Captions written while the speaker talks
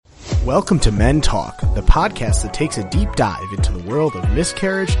Welcome to MenTalk, the podcast that takes a deep dive into the world of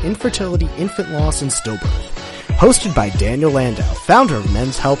miscarriage, infertility, infant loss, and stillbirth. Hosted by Daniel Landau, founder of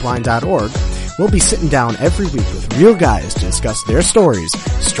menshelpline.org, we'll be sitting down every week with real guys to discuss their stories,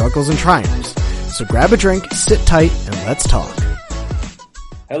 struggles, and triumphs. So grab a drink, sit tight, and let's talk.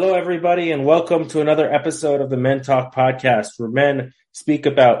 Hello, everybody, and welcome to another episode of the MenTalk podcast, where men speak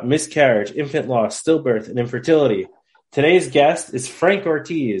about miscarriage, infant loss, stillbirth, and infertility. Today's guest is Frank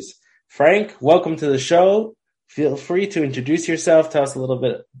Ortiz. Frank, welcome to the show. Feel free to introduce yourself, tell us a little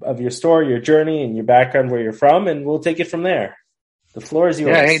bit of your story, your journey, and your background, where you're from, and we'll take it from there. The floor is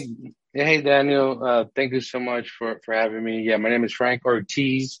yours. Hey, Daniel. Thank you so much for having me. Yeah, my name is Frank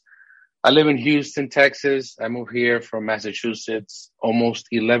Ortiz. I live in Houston, Texas. I moved here from Massachusetts almost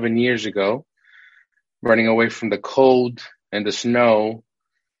 11 years ago, running away from the cold and the snow.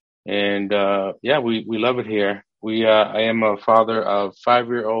 And we love it here. I am a father of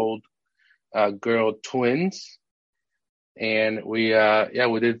 5-year-old girl twins, and we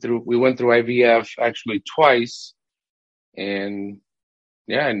went through IVF actually twice, and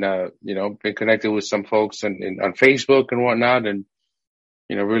been connected with some folks and on Facebook and whatnot, and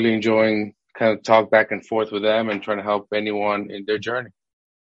really enjoying kind of talk back and forth with them and trying to help anyone in their journey.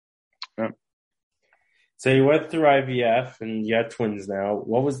 Yeah. So you went through IVF and you have twins now.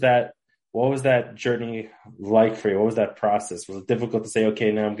 What was that journey like for you? What was that process? Was it difficult to say,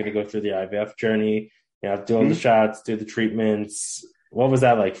 okay, now I'm going to go through the IVF journey, do all the shots, do the treatments? What was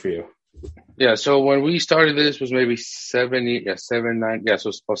that like for you? Yeah. So when we started this was maybe 7 years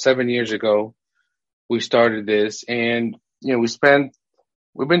ago, we started this, and,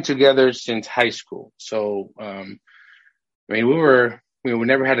 we've been together since high school. So, we never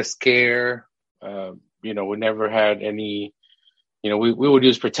had a scare. We never had any. We would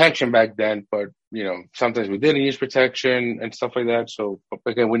use protection back then, but, sometimes we didn't use protection and stuff like that. So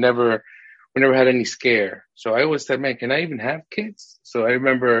again, we never had any scare. So I always said, man, can I even have kids? So I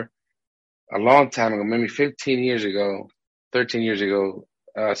remember a long time ago, maybe 13 years ago,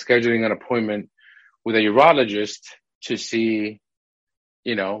 scheduling an appointment with a urologist to see,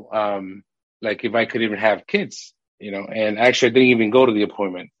 if I could even have kids, and actually I didn't even go to the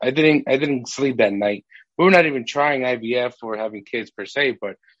appointment. I didn't sleep that night. We were not even trying IVF or having kids per se,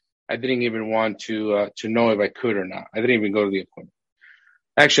 but I didn't even want to know if I could or not. I didn't even go to the appointment.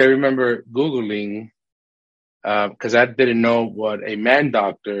 Actually, I remember Googling, because I didn't know what a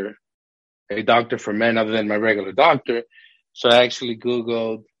doctor for men other than my regular doctor. So I actually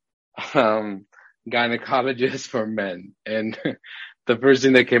Googled gynecologist for men, and the first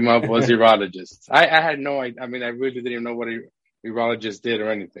thing that came up was urologist. I had no idea. I really didn't even know what a urologist did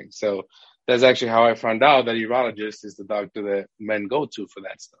or anything. So that's actually how I found out that urologist is the doctor that men go to for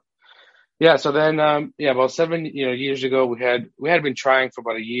that stuff. Yeah. So then, about 7 years ago, we had been trying for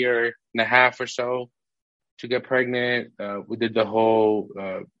about a year and a half or so to get pregnant. We did the whole,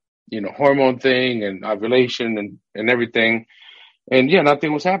 hormone thing and ovulation and everything. And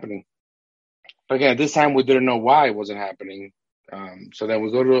nothing was happening. But again, this time we didn't know why it wasn't happening. So then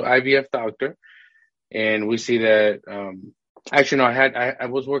we go to an IVF doctor, and we see that, I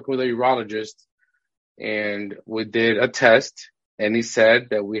was working with a urologist, and we did a test, and he said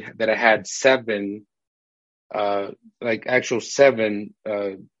that I had 7, sperm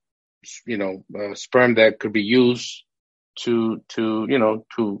that could be used to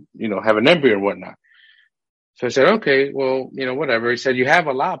have an embryo and whatnot. So I said, okay, well, whatever. He said, you have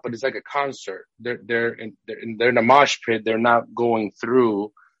a lot, but it's like a concert. They're in a mosh pit. They're not going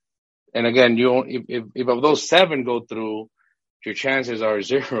through. And again, if of those 7 go through, your chances are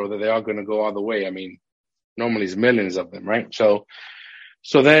 0 that they are going to go all the way. Normally it's millions of them, right? So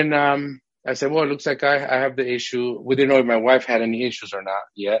then, I said, well, it looks like I have the issue. We didn't know if my wife had any issues or not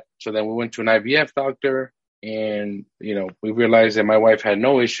yet. So then we went to an IVF doctor, and, we realized that my wife had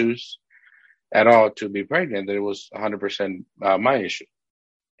no issues at all to be pregnant, that it was 100% my issue.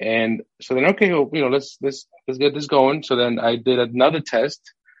 And so then, okay, well, let's get this going. So then I did another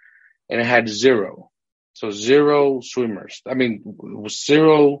test, and it had 0. So 0 swimmers.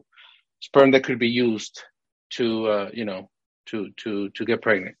 0 sperm that could be used to get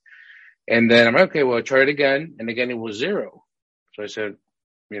pregnant. And then I'm like, okay, well, try it again. And again, it was 0. So I said,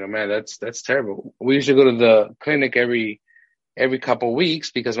 man, that's terrible. We used to go to the clinic every couple of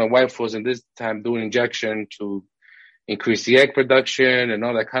weeks, because my wife was in this time doing injection to increase the egg production and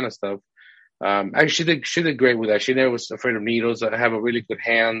all that kind of stuff. Actually, she did great with that. She never was afraid of needles. I have a really good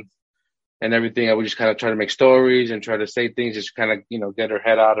hand and everything. I would just kind of try to make stories and try to say things, just kind of, get her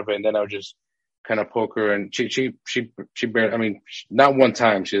head out of it. And then I would just kind of poke her, and she barely, not one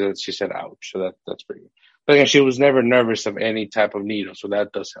time she said ouch. So that's pretty good. But again, she was never nervous of any type of needle. So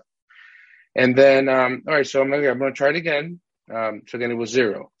that does help. And then, all right, so I'm going to try it again. So again, it was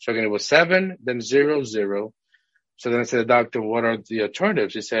 0. So again, it was 7, then 0, 0. So then I said, doctor, what are the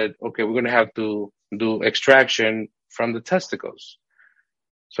alternatives? He said, okay, we're going to have to do extraction from the testicles.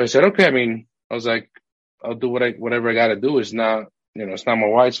 So I said, okay. I mean, I was like, I'll do whatever I got to do. It's not, it's not my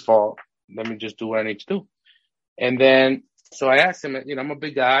wife's fault. Let me just do what I need to do. And then, so I asked him, I'm a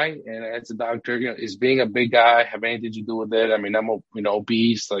big guy, and as a doctor, is being a big guy have anything to do with it? I mean, I'm,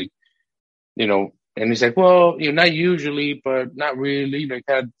 obese, like, and he's like, well, not usually, but not really. Like,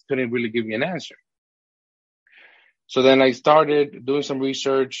 I couldn't really give me an answer. So then I started doing some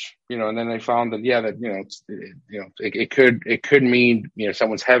research, and then I found that, it could mean,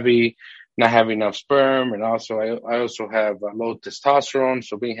 someone's heavy, not having enough sperm. And also, I also have low testosterone.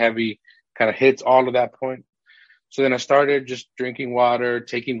 So being heavy kind of hits all of that point. So then I started just drinking water,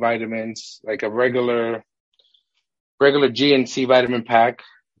 taking vitamins, like a regular GNC vitamin pack,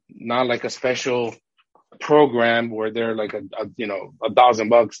 not like a special program where they're like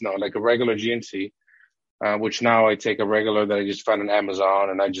 $1,000. No, like a regular GNC, which now I take a regular that I just found on Amazon,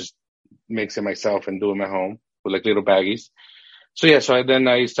 and I just mix it myself and do them at home with like little baggies. So then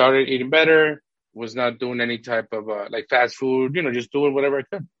I started eating better, was not doing any type of like fast food, just doing whatever I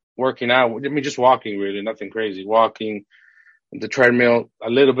could. Working out, I mean, just walking, really, nothing crazy. Walking, the treadmill, a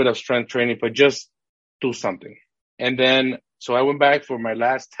little bit of strength training, but just do something. And then, so I went back for my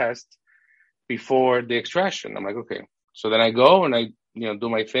last test before the extraction. I'm like, okay. So then I go and I, do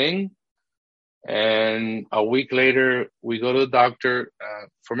my thing. And a week later, we go to the doctor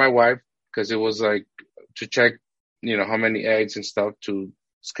for my wife, because it was like to check, how many eggs and stuff, to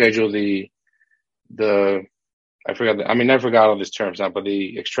schedule I forgot all these terms now, but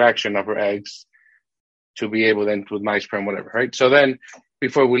the extraction of her eggs to be able then with my sperm, whatever, right? So then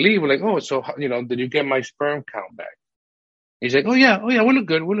before we leave, we're like, oh, so, did you get my sperm count back? He's like, oh yeah, we look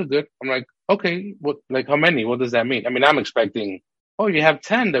good. I'm like, okay, what, like how many? What does that mean? I mean, I'm expecting, oh, you have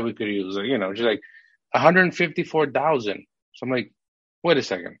 10 that we could use. She's like 154,000. So I'm like, wait a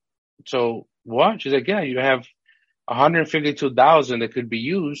second. So what? She's like, yeah, you have 152,000 that could be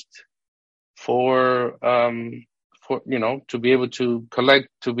used for to be able to collect,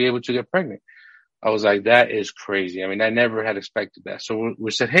 to be able to get pregnant. I was like, that is crazy. I mean, I never had expected that. So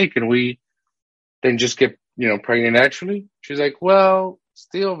we said, hey, can we then just get, pregnant naturally? She's like, well,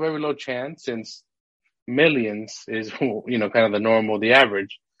 still very low chance, since millions is, kind of the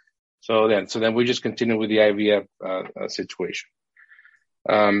average. So then we just continue with the IVF situation.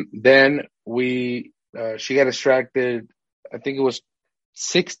 Then she got extracted, I think it was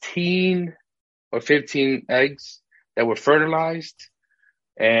 16 or 15 eggs that were fertilized,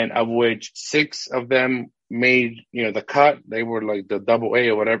 and of which 6 of them made, the cut. They were like the AA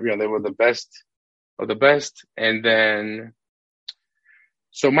or whatever, they were the best of the best. And then,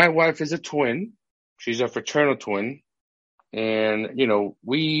 so my wife is a twin. She's a fraternal twin. And,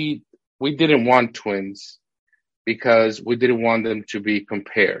 we didn't want twins because we didn't want them to be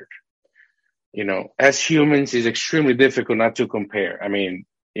compared. As humans, it's extremely difficult not to compare. I mean,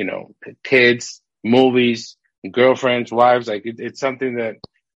 kids, movies, girlfriends, wives, like it's something that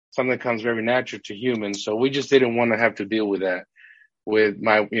comes very natural to humans. So we just didn't want to have to deal with that. With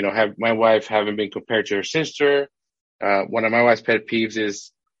my, have my wife having been compared to her sister. One of my wife's pet peeves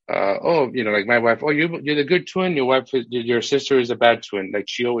is, like my wife, you're the good twin. Your sister is a bad twin. Like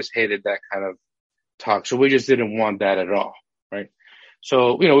she always hated that kind of talk. So we just didn't want that at all. Right.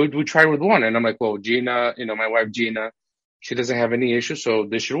 So, we tried with one, and I'm like, well, Gina, my wife, Gina, she doesn't have any issues. So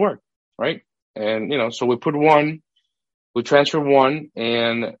this should work. Right. And, so we transferred one,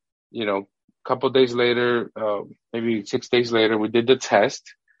 and, a couple of days later, maybe 6 days later, we did the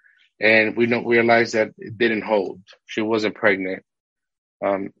test, and we realized that it didn't hold. She wasn't pregnant.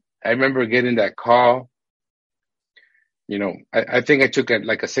 I remember getting that call. I think I took a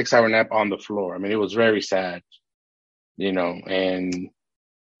 6-hour nap on the floor. I mean, it was very sad, and,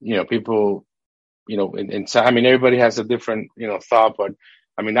 people, I mean, everybody has a different, thought, but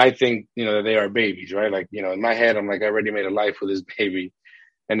I mean, I think, that they are babies, right? Like, in my head, I'm like, I already made a life with this baby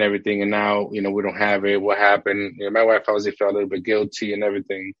and everything. And now, we don't have it. What happened? My wife obviously felt a little bit guilty and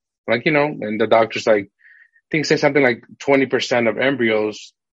everything. Like, and the doctor's like, I think say something like 20% of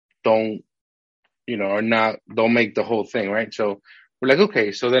embryos don't make the whole thing, right? So we're like,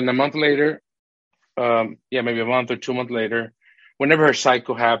 okay. So then a month later, maybe a month or 2 months later, whenever her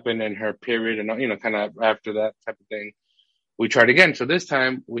cycle happened and her period and, kind of after that type of thing, we tried again. So this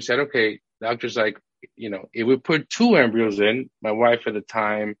time we said, okay, doctor's like, if we put 2 embryos in, my wife at the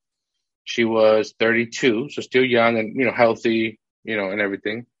time, she was 32, so still young and, healthy, and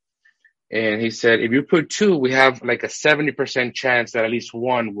everything. And he said, if you put 2, we have like a 70% chance that at least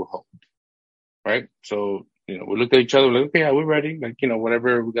one will hold. right? So, we looked at each other, like, okay, yeah, we're ready. Like,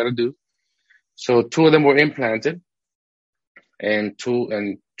 whatever we got to do. So 2 of them were implanted and two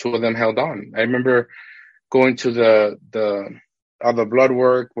of them held on. I remember going to the other blood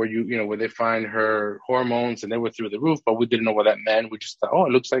work where where they find her hormones, and they were through the roof, but we didn't know what that meant. We just thought, oh,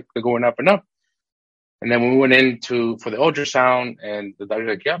 it looks like they're going up and up. And then when we went in for the ultrasound, and the doctor's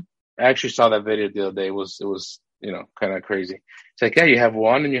like, yep, I actually saw that video the other day. It was kind of crazy. It's like, yeah, you have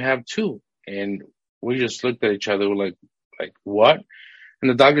 1 and you have 2. And we just looked at each other, we're like what? And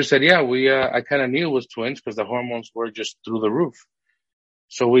the doctor said, yeah, I kind of knew it was twins because the hormones were just through the roof.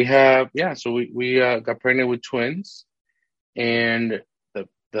 So we got pregnant with twins, and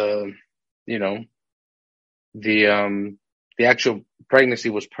the actual pregnancy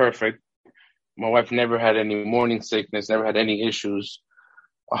was perfect. My wife never had any morning sickness, never had any issues.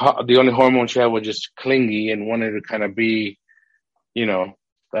 The only hormone she had was just clingy and wanted to kind of be, kind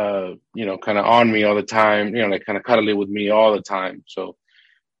of on me all the time, like kind of cuddly with me all the time. So,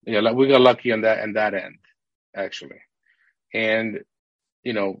 yeah, we got lucky on that end, actually. And,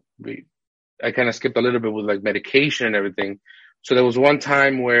 I kind of skipped a little bit with like medication and everything. So there was one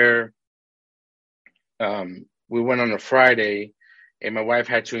time where we went on a Friday, and my wife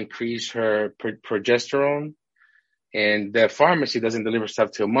had to increase her progesterone, and the pharmacy doesn't deliver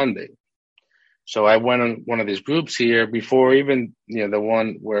stuff till Monday. So I went on one of these groups here before even, the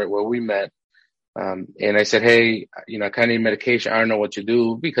one where we met. And I said, hey, I kind of need medication. I don't know what to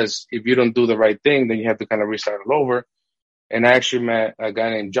do, because if you don't do the right thing, then you have to kind of restart all over. And I actually met a guy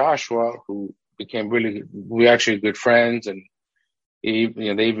named Joshua who became we actually good friends, and they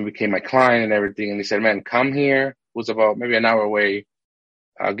even became my client and everything. And he said, man, come here. It was about maybe an hour away.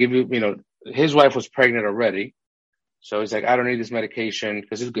 I'll give you, his wife was pregnant already. So he's like, I don't need this medication,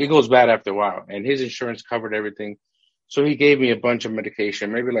 because it goes bad after a while, and his insurance covered everything. So he gave me a bunch of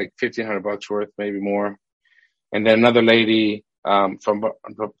medication, maybe like $1,500 worth, maybe more. And then another lady, from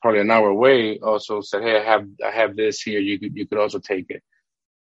probably an hour away also said, hey, I have this here. You could also take it.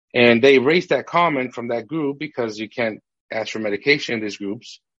 And they raised that comment from that group, because you can't ask for medication in these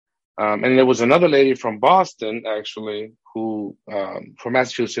groups. And there was another lady from Boston, actually, who, from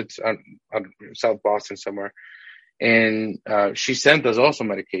Massachusetts, South Boston somewhere. And, she sent us also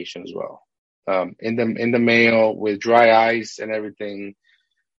medication as well, in the mail with dry ice and everything.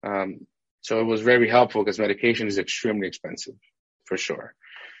 So it was very helpful, because medication is extremely expensive, for sure.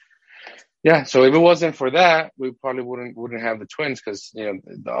 Yeah. So if it wasn't for that, we probably wouldn't have the twins, because,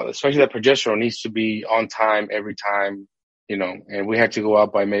 especially that progesterone needs to be on time every time, and we had to go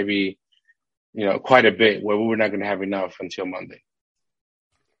up by maybe, quite a bit, where we were not going to have enough until Monday.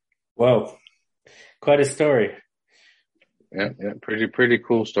 Whoa. Quite a story. Yeah. Pretty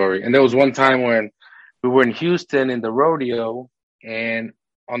cool story. And there was one time when we were in Houston in the rodeo, and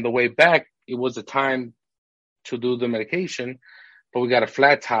on the way back, it was the time to do the medication, but we got a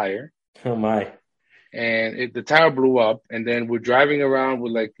flat tire. Oh my. And the tire blew up, and then we're driving around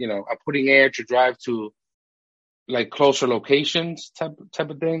with I'm putting air to drive to like closer locations type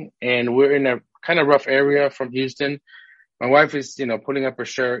of thing. And we're in a kind of rough area from Houston. My wife is, pulling up her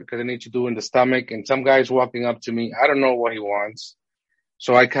shirt because I need to do in the stomach, and some guy's walking up to me. I don't know what he wants.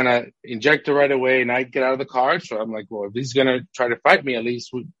 So I kind of inject it right away, and I get out of the car. So I'm like, well, if he's going to try to fight me, at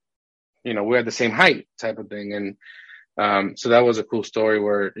least we're at the same height type of thing. And, so that was a cool story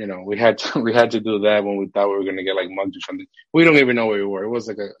where, we had to do that when we thought we were going to get like mugged or something. We don't even know where we were. It was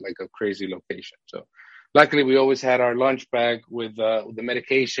like a crazy location. So luckily we always had our lunch bag with the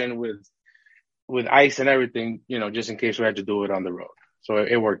medication, with ice and everything, just in case we had to do it on the road. So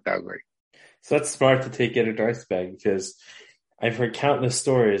it worked out great. So that's smart to take it a ice bag, because I've heard countless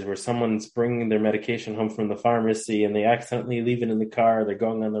stories where someone's bringing their medication home from the pharmacy and they accidentally leave it in the car. They're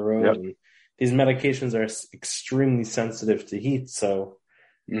going on the road. Yep. And these medications are extremely sensitive to heat. So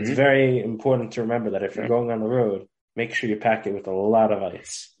it's very important to remember that if you're going on the road, make sure you pack it with a lot of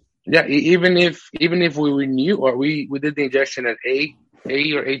ice. Yeah. Even if we renew, or we did the injection at 8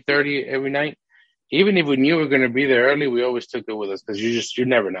 or 8:30 every night, even if we knew we were going to be there early, we always took it with us, because you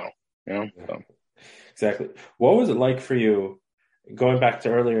never know, So. Exactly. What was it like for you, going back to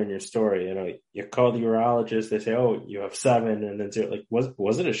earlier in your story? You call the urologist, they say, oh, you have 7, and then 0. Like,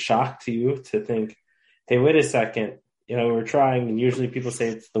 was it a shock to you to think, hey, wait a second, we're trying, and usually people say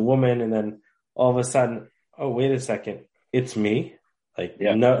it's the woman, and then all of a sudden, oh, wait a second, it's me? Like,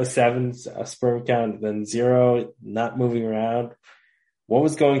 no, 7 a sperm count, then 0, not moving around. What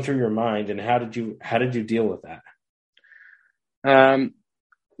was going through your mind, and how did you deal with that?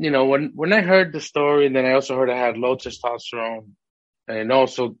 When I heard the story, and then I also heard I had low testosterone, and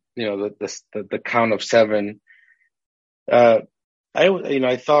also, the count of 7,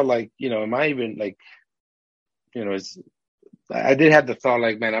 I thought like, am I even like, I did have the thought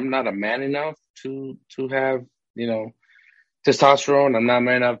like, man, I'm not a man enough to have, testosterone. I'm not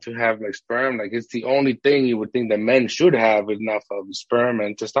man enough to have like sperm. Like it's the only thing you would think that men should have enough of sperm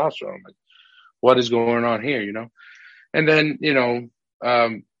and testosterone. Like what is going on here, And then,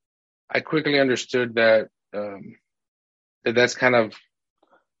 I quickly understood that, that's kind of,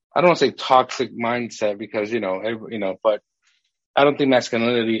 I don't want to say toxic mindset because, but I don't think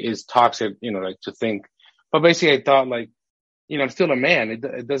masculinity is toxic, like to think, but basically I thought like, I'm still a man.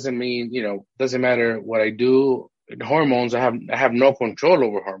 It doesn't mean, doesn't matter what I do. The hormones, I have no control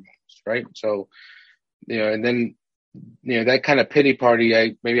over hormones, right? So, and then, that kind of pity party,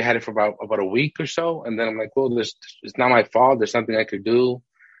 I maybe had it for about a week or so. And then I'm like, well, it's not my fault. There's something I could do.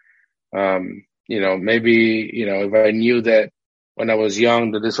 Maybe, if I knew that when I was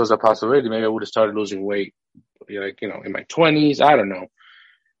young that this was a possibility, maybe I would have started losing weight, like, in my 20s. I don't know.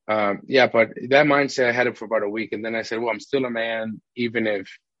 But that mindset, I had it for about a week. And then I said, well, I'm still a man, even if,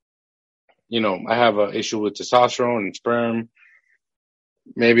 I have an issue with testosterone and sperm.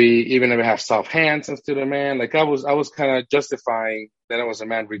 Maybe even if I have soft hands, I'm still a man. Like I was kind of justifying that I was a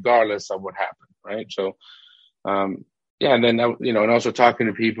man regardless of what happened, right? So, and then, and also talking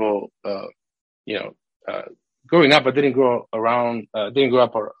to people, growing up, I didn't grow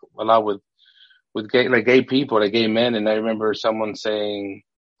up a lot with gay people, like gay men. And I remember someone saying,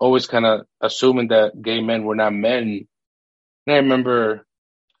 always kind of assuming that gay men were not men. And I remember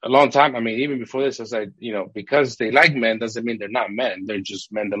a long time, I mean, even before this, I was like, because they like men doesn't mean they're not men. They're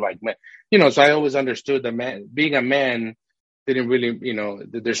just men that like men. So I always understood that being a man didn't really,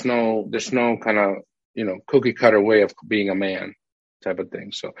 there's no kind of, cookie cutter way of being a man type of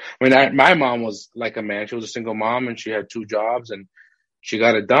thing. So, I mean, my mom was like a man. She was a single mom and she had 2 jobs and she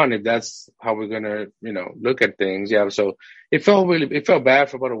got it done. If that's how we're going to, look at things. Yeah. So it felt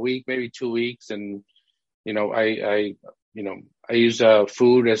bad for about a week, maybe 2 weeks. And, I use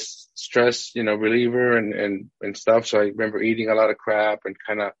food as stress, reliever and stuff. So I remember eating a lot of crap and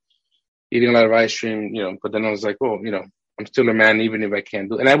kind of eating a lot of ice cream, but then I was like, well, I'm still a man, even if I can't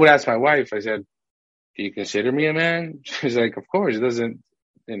do it. And I would ask my wife, I said, do you consider me a man? She's like, of course, it doesn't,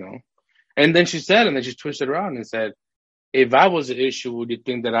 And then she twisted around and said, if I was an issue, would you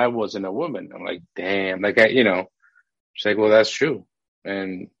think that I wasn't a woman? I'm like, damn, like she's like, well, that's true.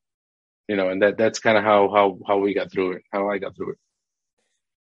 And, and that's kind of how we got through it, how I got through it.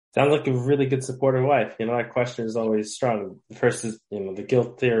 Sounds like a really good supportive wife. That question is always strong. First is, the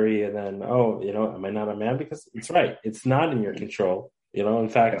guilt theory, and then, am I not a man? Because it's right. It's not in your control. In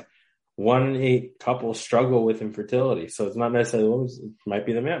fact, 1 in 8 couples struggle with infertility. So it's not necessarily the woman, it might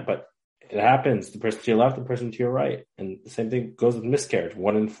be the man, but it happens. The person to your left, the person to your right. And the same thing goes with miscarriage.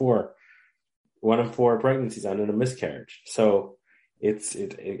 1 in 4 pregnancies end in a miscarriage. So it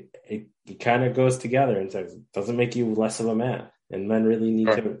kind of goes together and says, it doesn't make you less of a man. And men really need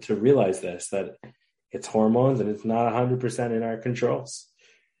to realize this, that it's hormones and it's not 100% in our controls.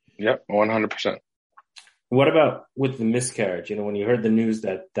 Yep, 100%. What about with the miscarriage? When you heard the news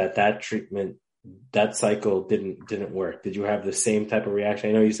that treatment, that cycle didn't work, did you have the same type of reaction?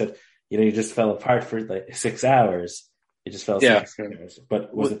 I know you said, you just fell apart for like 6 hours. You just fell 6 hours.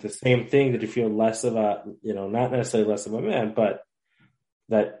 But was it the same thing? Did you feel less of a, not necessarily less of a man, but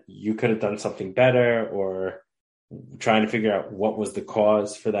that you could have done something better, or trying to figure out what was the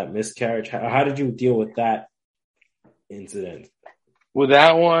cause for that miscarriage? How did you deal with that incident? With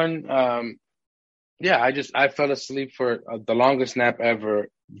that one, I fell asleep for the longest nap ever,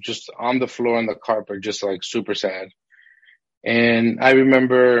 just on the floor on the carpet, just like super sad. And I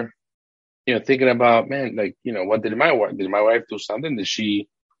remember, thinking about, man, like, what did my wife do something? Did she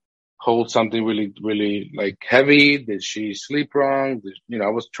hold something really, really like heavy? Did she sleep wrong? I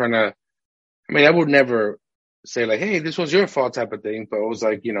was trying to, I would never say like, hey, this was your fault type of thing, but it was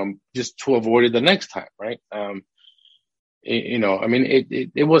like, just to avoid it the next time. Right.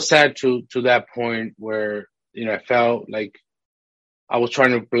 It was sad to that point where, I felt like I was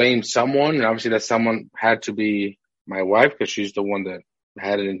trying to blame someone, and obviously that someone had to be my wife because she's the one that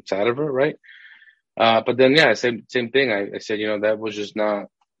had it inside of her. Right. But then, same thing. I said, that was just not,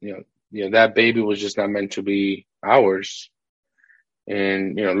 that baby was just not meant to be ours.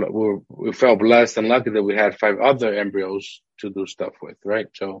 And, we felt blessed and lucky that we had 5 other embryos to do stuff with. Right.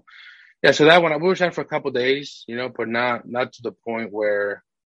 So, so that one, we were trying for a couple of days, but not to the point where,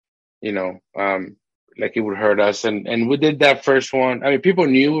 like it would hurt us. And we did that first one. People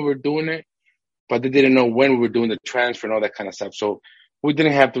knew we were doing it, but they didn't know when we were doing the transfer and all that kind of stuff. So we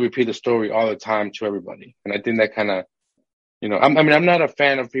didn't have to repeat the story all the time to everybody. And I think that kind of, I'm not a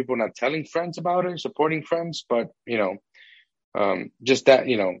fan of people not telling friends about it, supporting friends, but, just that,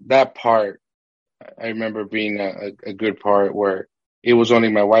 that part, I remember being a good part where it was only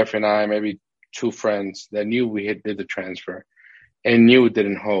my wife and I, maybe two friends that knew we did the transfer and knew it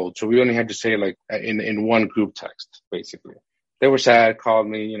didn't hold. So we only had to say like in one group text, basically. They were sad, called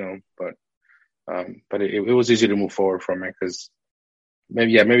me, but it was easy to move forward from it because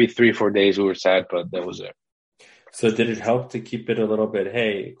maybe 3-4 days we were sad, but that was it. So did it help to keep it a little bit,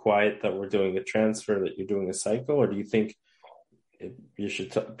 hey, quiet that we're doing a transfer, that you're doing a cycle, or do you think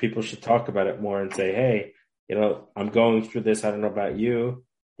people should talk about it more and say, hey, I'm going through this. I don't know about you.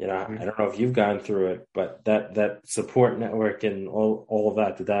 I don't know if you've gone through it, but that support network and all of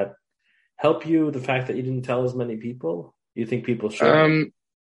that, did that help you? The fact that you didn't tell as many people? You think people should?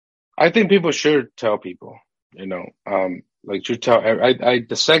 I think people should tell people, like you tell,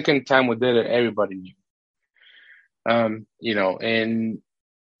 the second time we did it, everybody knew. And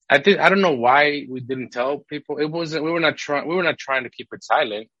I don't know why we didn't tell people. We were not trying to keep it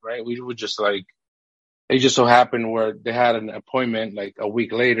silent, right? We were just like, it just so happened where they had an appointment like a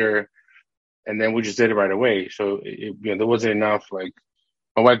week later and then we just did it right away. So there wasn't enough, like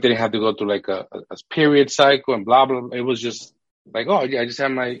my wife didn't have to go through like a period cycle and blah, blah. It was just like, oh yeah, I just had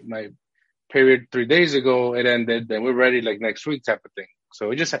my period 3 days ago. It ended. Then we're ready like next week type of thing.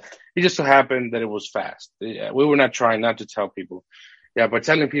 So it just so happened that it was fast. We were not trying not to tell people. Yeah, but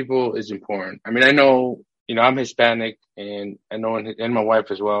telling people is important. I mean, I know, I'm Hispanic and I know, and my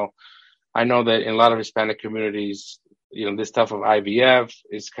wife as well. I know that in a lot of Hispanic communities, this stuff of IVF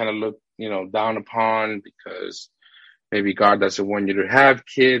is kind of looked, down upon because maybe God doesn't want you to have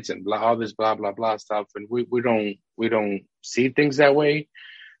kids and all this blah, blah, blah stuff. And we don't see things that way.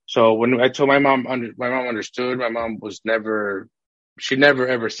 So when I told my mom understood. My mom she never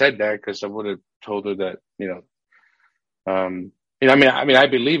ever said that because I would have told her that, I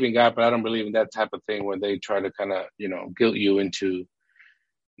believe in God, but I don't believe in that type of thing when they try to kind of, guilt you into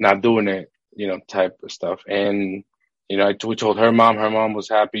not doing it, type of stuff. And, we told her mom was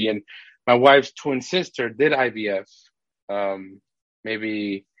happy. And my wife's twin sister did IVF,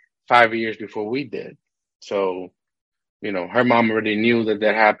 maybe 5 years before we did. So, her mom already knew that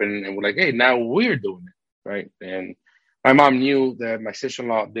happened and we're like, hey, now we're doing it. Right. And my mom knew that my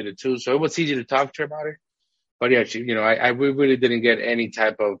sister-in-law did it too. So it was easy to talk to her about it. But yeah, we really didn't get any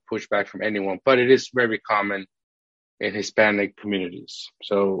type of pushback from anyone, but it is very common in Hispanic communities.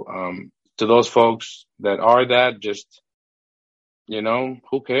 So, to those folks that are that, just,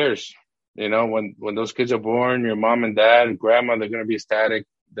 who cares? When those kids are born, your mom and dad and grandma, they're going to be ecstatic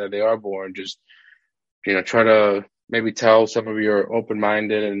that they are born. Just, try to maybe tell some of your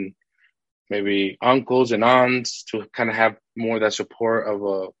open-minded and maybe uncles and aunts to kind of have more of that support of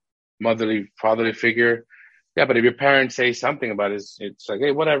a motherly, fatherly figure. Yeah, but if your parents say something about it, it's like,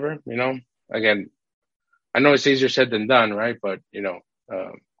 hey, whatever, again, I know it's easier said than done, right? But,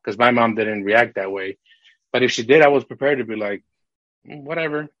 because my mom didn't react that way. But if she did, I was prepared to be like,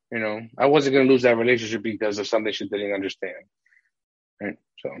 whatever, I wasn't going to lose that relationship because of something she didn't understand. Right?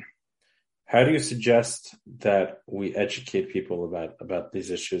 So. How do you suggest that we educate people about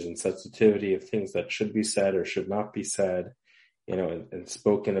these issues and sensitivity of things that should be said or should not be said, and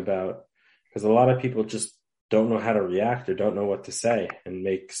spoken about? Because a lot of people just don't know how to react or don't know what to say and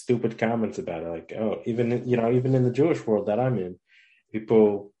make stupid comments about it. Like, oh, even in the Jewish world that I'm in,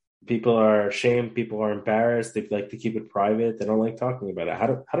 people are ashamed, people are embarrassed. They like to keep it private. They don't like talking about it. How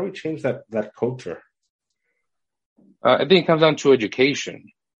do we change that culture? I think it comes down to education,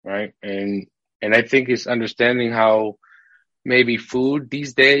 right? And I think it's understanding how maybe food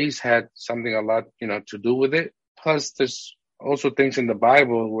these days had something a lot, to do with it. Plus, there's also things in the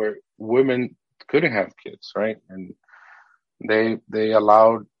Bible where women couldn't have kids, right? And they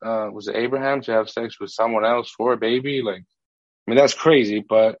allowed was it Abraham to have sex with someone else for a baby? Like, I mean, that's crazy,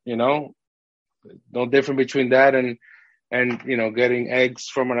 but no different between that and getting eggs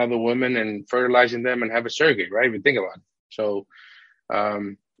from another woman and fertilizing them and have a surrogate, right? If you think about it. So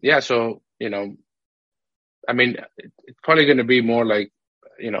I mean, it's probably going to be more like,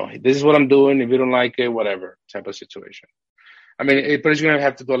 this is what I'm doing. If you don't like it, whatever type of situation. I mean, but it's going to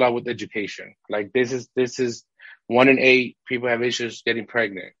have to go a lot with education. Like this is 1 in 8 people have issues getting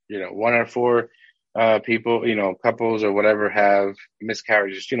pregnant. 1 out of 4 people, couples or whatever have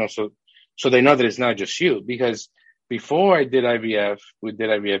miscarriages. So they know that it's not just you. Because before we did IVF,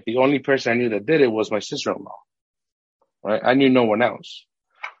 the only person I knew that did it was my sister-in-law. Right? I knew no one else.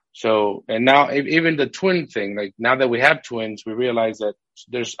 So, and now even the twin thing, like now that we have twins, we realize that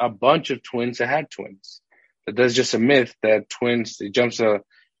there's a bunch of twins that had twins. But that's just a myth that twins, it jumps a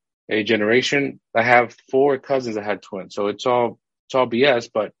generation. I have 4 cousins that had twins. So it's all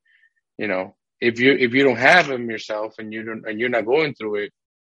BS, but if you don't have them yourself and you're not going through it,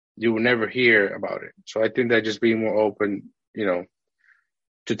 you will never hear about it. So I think that just being more open,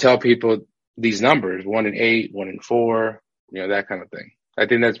 to tell people these numbers, 1 in 8, 1 in 4, that kind of thing. I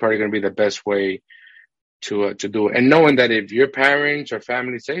think that's probably going to be the best way to do it. And knowing that if your parents or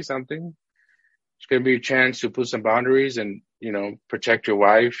family say something, it's going to be a chance to put some boundaries and, protect your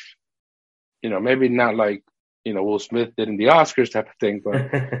wife. Maybe not like, Will Smith did in the Oscars type of thing,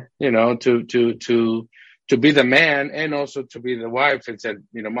 but, to be the man and also to be the wife and said,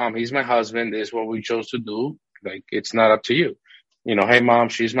 Mom, he's my husband. This is what we chose to do. Like, it's not up to you. Hey, Mom,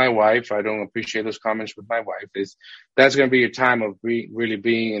 she's my wife. I don't appreciate those comments with my wife. That's going to be your time of really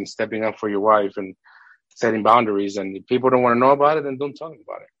being and stepping up for your wife and setting boundaries. And if people don't want to know about it, then don't tell them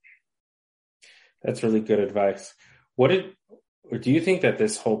about it. That's really good advice. Do you think that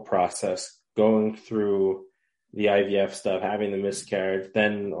this whole process, going through the IVF stuff, having the miscarriage,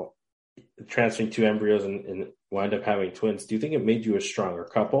 then transferring 2 embryos and wind up having twins, do you think it made you a stronger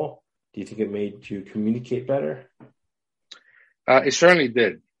couple? Do you think it made you communicate better? It certainly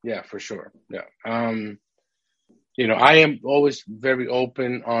did. Yeah, for sure. Yeah. I am always very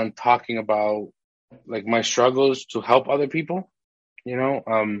open on talking about like my struggles to help other people.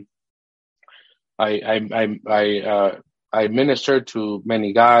 I minister to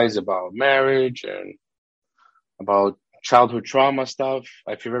many guys about marriage and about childhood trauma stuff.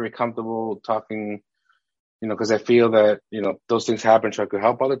 I feel very comfortable talking, because I feel that, those things happen so I could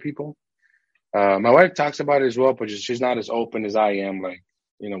help other people. My wife talks about it as well, but she's not as open as I am, like,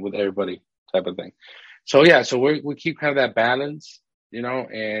 with everybody type of thing. So yeah, so we keep kind of that balance,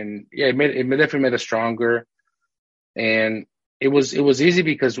 and yeah, it definitely made us stronger. And it was easy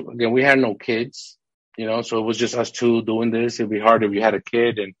because again, we had no kids, so it was just us two doing this. It'd be hard if you had a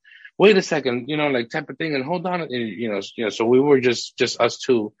kid and wait a second, like type of thing and hold on, and, so we were just us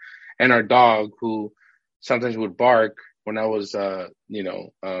two and our dog who sometimes would bark when I was,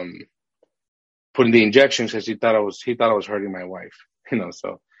 putting the injections because he thought I was hurting my wife,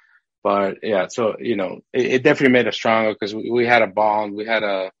 so, but yeah, so, it definitely made us stronger because we had a bond. We had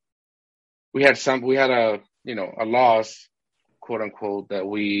a loss, quote unquote, that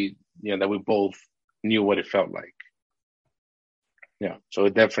we both knew what it felt like. Yeah. So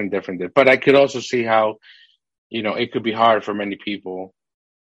it definitely did. But I could also see how, it could be hard for many people,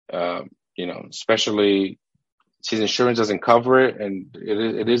 especially since insurance doesn't cover it, and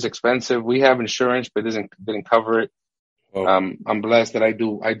it is expensive. We have insurance, but it didn't cover it. Oh. I'm blessed that I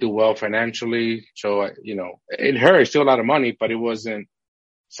do well financially. So, it hurt. It's still a lot of money, but it wasn't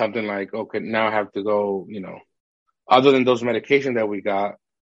something like, okay, now I have to go, other than those medications that we got,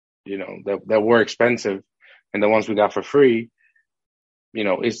 that were expensive and the ones we got for free, we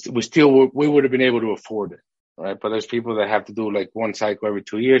would have been able to afford it. Right. But there's people that have to do like one cycle every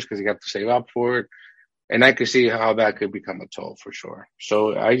 2 years because you have to save up for it. And I could see how that could become a toll for sure.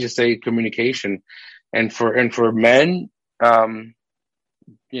 So I just say communication, and for men,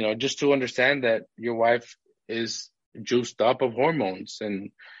 just to understand that your wife is juiced up of hormones,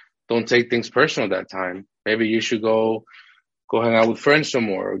 and don't take things personal that time. Maybe you should go hang out with friends some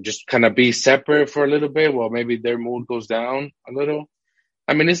more, or just kind of be separate for a little bit. Well, maybe their mood goes down a little.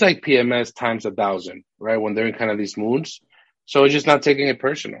 I mean, it's like PMS times 1,000, right? When they're in kind of these moods. So it's just not taking it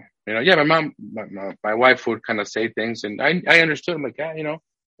personal. Yeah, my wife would kind of say things, and I understood. I'm like, yeah,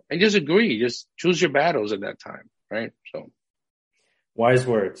 and just agree. Just choose your battles at that time, right? So, wise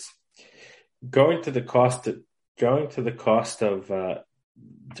words. Going to the cost of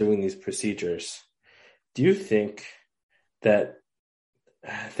doing these procedures, do you think that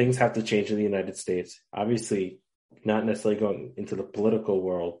things have to change in the United States? Obviously, not necessarily going into the political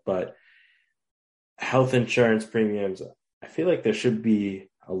world, but health insurance premiums. I feel like there should be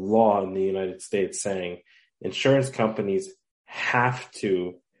a law in the United States saying insurance companies have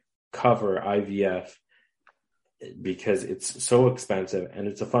to cover IVF because it's so expensive and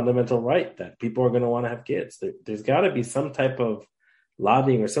it's a fundamental right that people are going to want to have kids. There's got to be some type of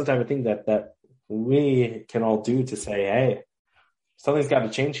lobbying or some type of thing that we can all do to say, hey, something's got to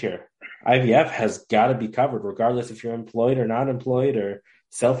change here. IVF has got to be covered regardless if you're employed or not employed or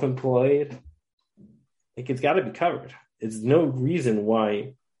self-employed. Like, it's got to be covered. It's no reason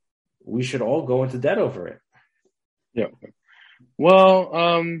why we should all go into debt over it. Yeah.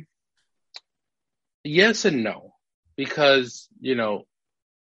 Well, yes and no, because, my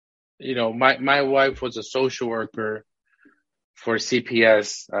wife was a social worker for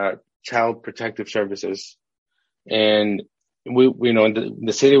CPS, Child Protective Services. And we in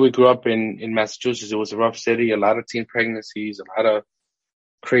the city we grew up in Massachusetts, it was a rough city, a lot of teen pregnancies, a lot of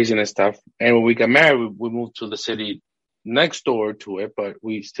craziness stuff. And when we got married, we moved to the city next door to it, but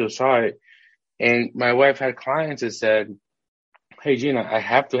we still saw it. And my wife had clients that said, "Hey, Gina, I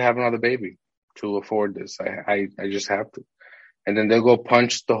have to have another baby to afford this. I just have to." And then they'll go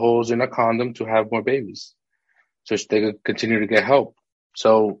punch the holes in a condom to have more babies, so they could continue to get help.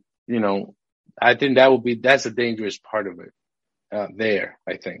 So, I think that's a dangerous part of it. There,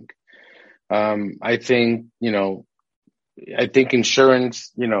 I think. I think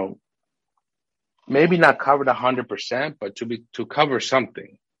insurance, maybe not covered 100%, but to cover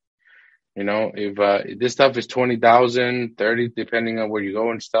something. If this stuff is 20,000, 30, depending on where you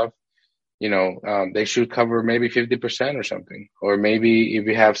go and stuff, they should cover maybe 50% or something. Or maybe if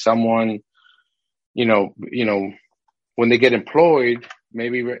you have someone, when they get employed,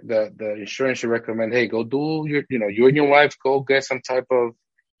 maybe the insurance should recommend, hey, go do you and your wife go get some type of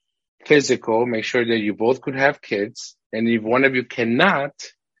physical, make sure that you both could have kids. And if one of you cannot,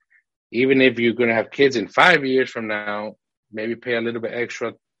 even if you're going to have kids in 5 years from now, maybe pay a little bit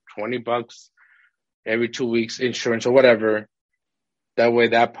extra, $20 every 2 weeks insurance or whatever. That way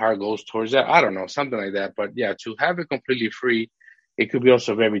that part goes towards that. I don't know, something like that. But yeah, to have it completely free, it could be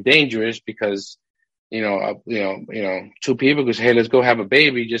also very dangerous because, two people could say, hey, let's go have a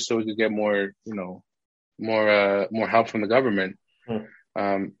baby just so we could get more help from the government.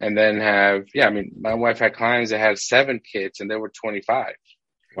 And then my wife had clients that had 7 kids and they were 25.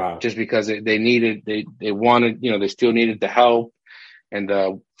 Wow. Just because they wanted, they still needed the help and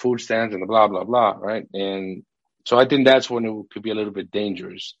the food stamps and the blah, blah, blah. Right. And so I think that's when it could be a little bit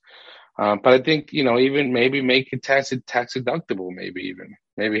dangerous. But I think, even maybe make it tax deductible, maybe,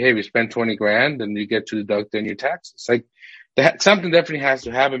 hey, we spend 20 grand and you get to deduct in your taxes. Like that, something definitely has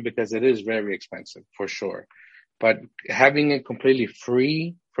to happen because it is very expensive for sure. But having it completely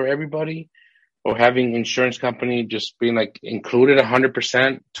free for everybody or having insurance company just being like included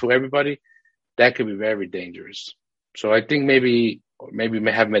 100% to everybody, that could be very dangerous. So I think maybe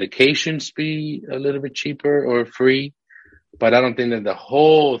have medications be a little bit cheaper or free, but I don't think that the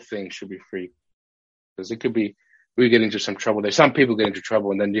whole thing should be free because it could be, we get into some trouble there. Some people get into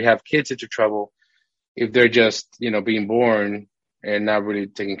trouble and then you have kids into trouble if they're just, being born and not really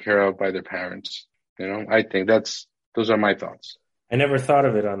taken care of by their parents. I think those are my thoughts. I never thought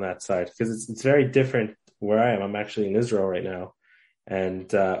of it on that side because it's very different where I am. I'm actually in Israel right now.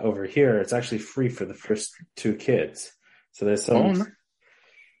 And over here, it's actually free for the first 2 kids. So there's some.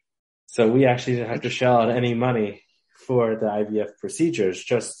 So we actually didn't have to shell out any money for the IVF procedures,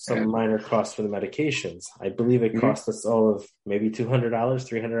 just some minor costs for the medications. I believe it cost us all of maybe $200,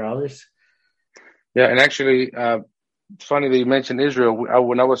 $300. Yeah, and actually, it's funny that you mentioned Israel.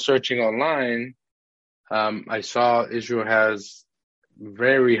 When I was searching online, I saw Israel has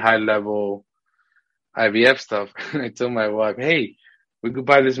very high level IVF stuff. I told my wife, hey, we could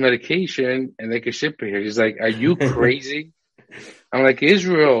buy this medication and they could ship it here. She's like, are you crazy? I'm like,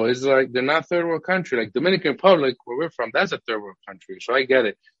 Israel is like, they're not third world country. Like Dominican Republic, where we're from, that's a third world country. So I get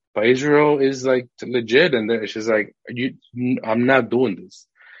it. But Israel is like legit. And she's like, I'm not doing this.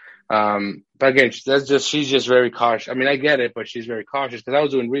 But again, she's just very cautious. I mean, I get it, but she's very cautious because I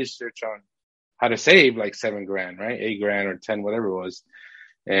was doing research on how to save like 7 grand, right? 8 grand or 10, whatever it was.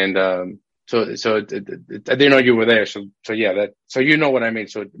 And, so I didn't know you were there. So yeah, so you know what I mean.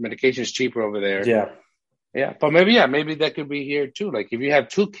 So medication is cheaper over there. Yeah. Yeah. But maybe that could be here too. Like if you have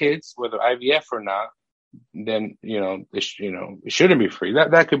 2 kids, whether IVF or not, then, it shouldn't be free.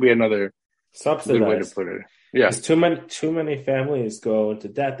 That could be another good way to put it. Yeah. Too many families go into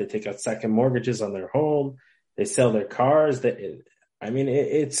debt. They take out second mortgages on their home. They sell their cars.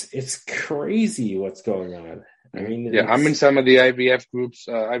 It's crazy what's going on. I mean, yeah, I'm in some of the IVF groups,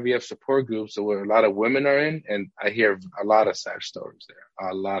 IVF support groups where a lot of women are in, and I hear a lot of sad stories there.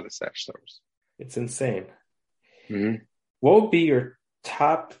 A lot of sad stories. It's insane. Mm-hmm. What would be your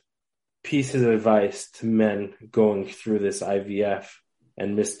top pieces of advice to men going through this IVF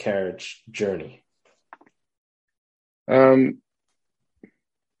and miscarriage journey?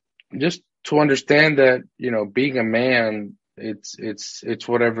 Just to understand that, being a man, it's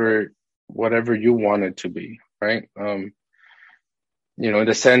whatever you want it to be, right? In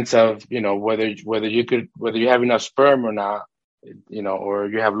the sense of, whether you have enough sperm or not, or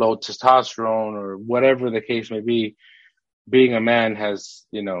you have low testosterone or whatever the case may be, being a man has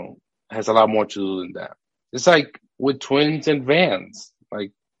a lot more to do than that. It's like with twins and vans,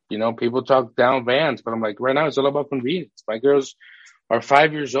 like, people talk down vans, but I'm like, right now it's all about convenience. My girls are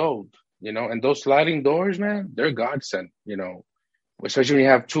 5 years old, and those sliding doors, man, they're godsend, especially when you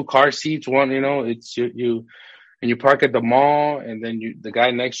have 2 car seats, one, it's you and you park at the mall and then the guy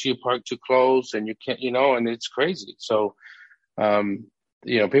next to you parked too close and you can't, and it's crazy. So,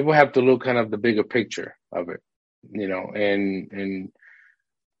 people have to look kind of the bigger picture of it, and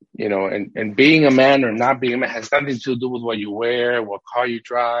you know, and being a man or not being a man has nothing to do with what you wear, what car you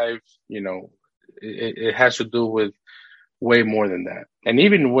drive. You know, it has to do with way more than that, and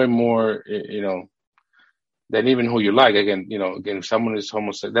even way more, you know, than even who you like. Again, if someone is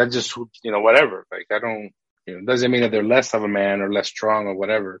homosexual, that's just, you know, whatever. Like, I don't, you know, doesn't mean that they're less of a man or less strong or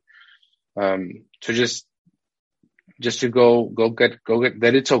whatever. So just to go get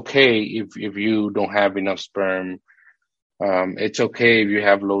that. It's okay if you don't have enough sperm. It's okay if you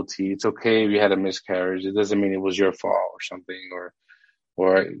have low T. It's okay if you had a miscarriage. It doesn't mean it was your fault or something,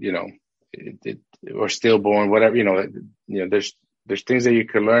 or you know, or stillborn, whatever. You know, there's things that you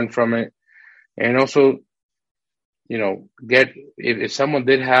can learn from it, and also, you know, if someone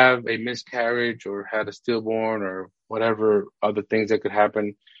did have a miscarriage or had a stillborn or whatever other things that could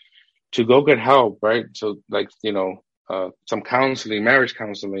happen, to go get help, right? So, like, you know, some counseling, marriage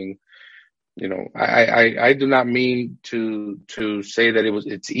counseling. You know, I do not mean to say that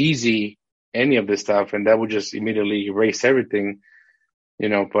it's easy, any of this stuff, and that would just immediately erase everything, you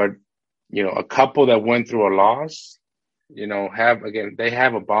know, but, you know, a couple that went through a loss, you know, they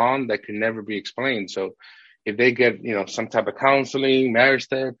have a bond that can never be explained. So if they get, you know, some type of counseling, marriage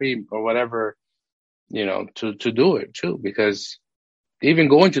therapy or whatever, you know, to do it too, because even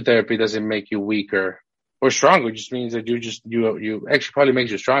going to therapy doesn't make you weaker or stronger. It just means that you actually probably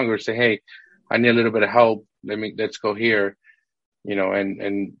makes you stronger. Say, hey, I need a little bit of help. Let's go here, you know,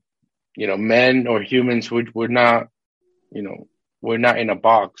 and, you know, men or humans, we're not, you know, we're not in a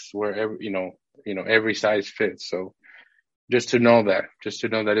box where every size fits. So just to know that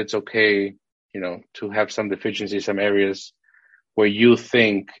it's okay, you know, to have some deficiency, some areas where you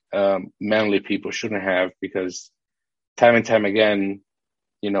think, manly people shouldn't have, because time and time again,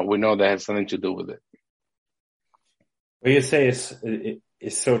 you know, we know that has something to do with it. What you say is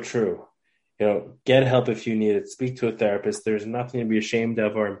so true. You know, get help if you need it. Speak to a therapist. There's nothing to be ashamed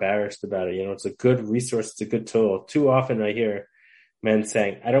of or embarrassed about it. You know, it's a good resource. It's a good tool. Too often I hear men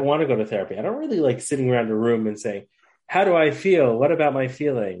saying, I don't want to go to therapy. I don't really like sitting around a room and saying, how do I feel? What about my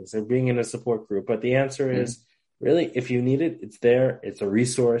feelings? Or being in a support group. But the answer is, really, if you need it, it's there. It's a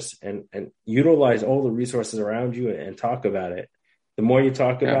resource, and utilize all the resources around you and talk about it. The more you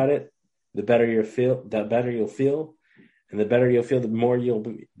talk about it, the better you'll feel. And the better you'll feel, the more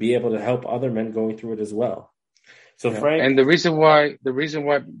you'll be able to help other men going through it as well. So, Frank, and the reason why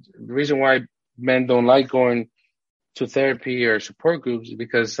men don't like going to therapy or support groups is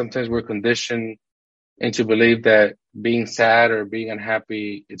because sometimes we're conditioned into believe that being sad or being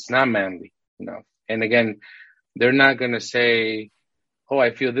unhappy, it's not manly, you know. And again, they're not going to say, "Oh,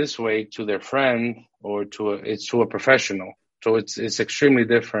 I feel this way" to their friend or to a professional. So it's extremely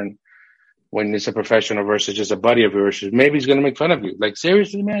different when it's a professional versus just a buddy of yours. Maybe he's going to make fun of you. Like,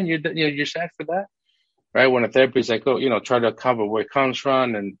 seriously, man, you're sad for that, right? When a therapist is like, oh, you know, try to cover where it comes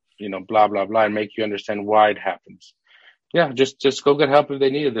from and, you know, blah, blah, blah, and make you understand why it happens. Yeah, just go get help if they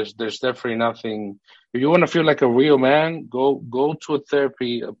need it. There's definitely nothing. If you want to feel like a real man, go to a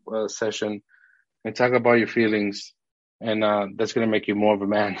therapy session and talk about your feelings, and that's going to make you more of a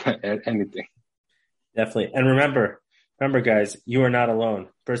man at anything. Definitely. And remember, guys, you are not alone.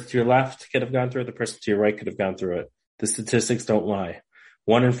 The person to your left could have gone through it. The person to your right could have gone through it. The statistics don't lie.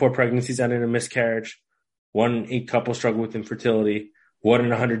 1 in 4 pregnancies end in a miscarriage. 1 in 8 couples struggle with infertility. 1 in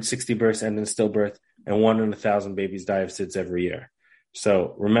 160 births end in stillbirth. And 1 in 1,000 babies die of SIDS every year.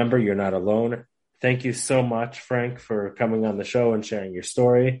 So remember, you're not alone. Thank you so much, Frank, for coming on the show and sharing your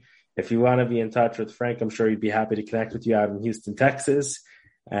story. If you want to be in touch with Frank, I'm sure he'd be happy to connect with you out in Houston, Texas.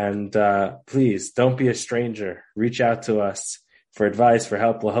 And please don't be a stranger. Reach out to us for advice, for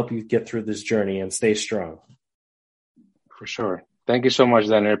help. We'll help you get through this journey and stay strong. For sure. Thank you so much,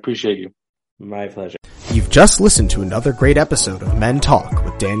 Dan. I appreciate you. My pleasure. You've just listened to another great episode of Men Talk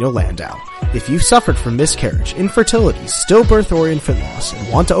with Daniel Landau. If you've suffered from miscarriage, infertility, stillbirth, or infant loss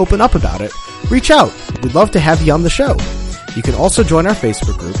and want to open up about it, reach out. We'd love to have you on the show. You can also join our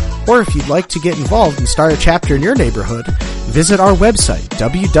Facebook group, or if you'd like to get involved and start a chapter in your neighborhood, visit our website,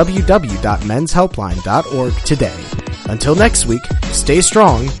 www.menshelpline.org today. Until next week, stay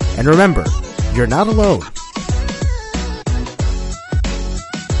strong, and remember, you're not alone.